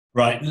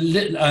Right.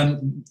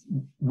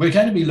 We're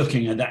going to be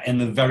looking at that in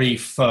the very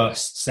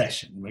first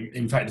session.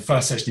 In fact, the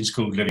first session is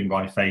called Living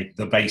by Faith,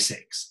 the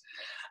Basics.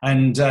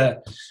 And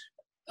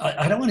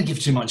I don't want to give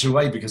too much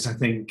away because I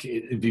think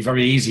it'd be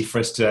very easy for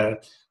us to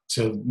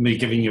me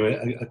giving you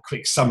a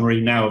quick summary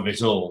now of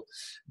it all.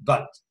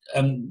 But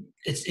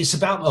it's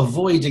about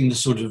avoiding the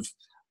sort of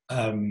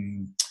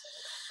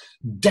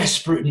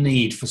desperate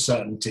need for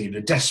certainty,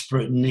 the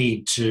desperate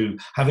need to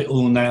have it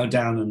all nailed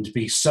down and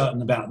be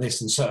certain about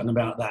this and certain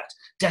about that,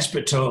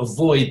 desperate to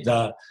avoid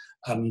the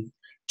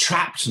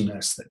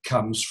trappedness that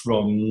comes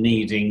from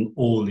needing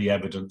all the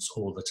evidence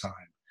all the time.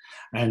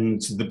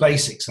 And the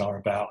basics are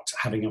about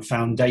having a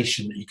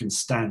foundation that you can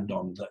stand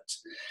on that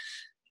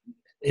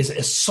is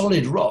a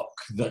solid rock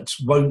that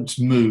won't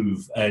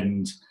move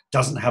and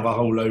doesn't have a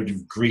whole load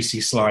of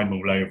greasy slime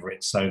all over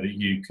it so that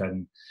you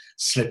can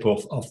slip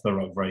off the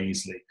rock very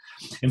easily.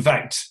 In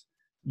fact,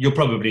 you'll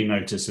probably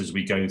notice as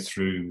we go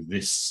through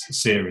this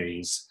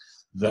series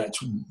that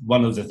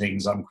one of the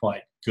things I'm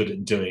quite good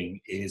at doing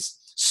is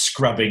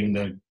scrubbing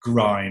the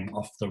grime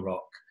off the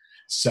rock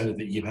so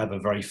that you have a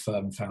very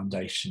firm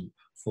foundation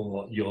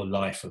for your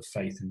life of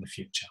faith in the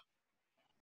future.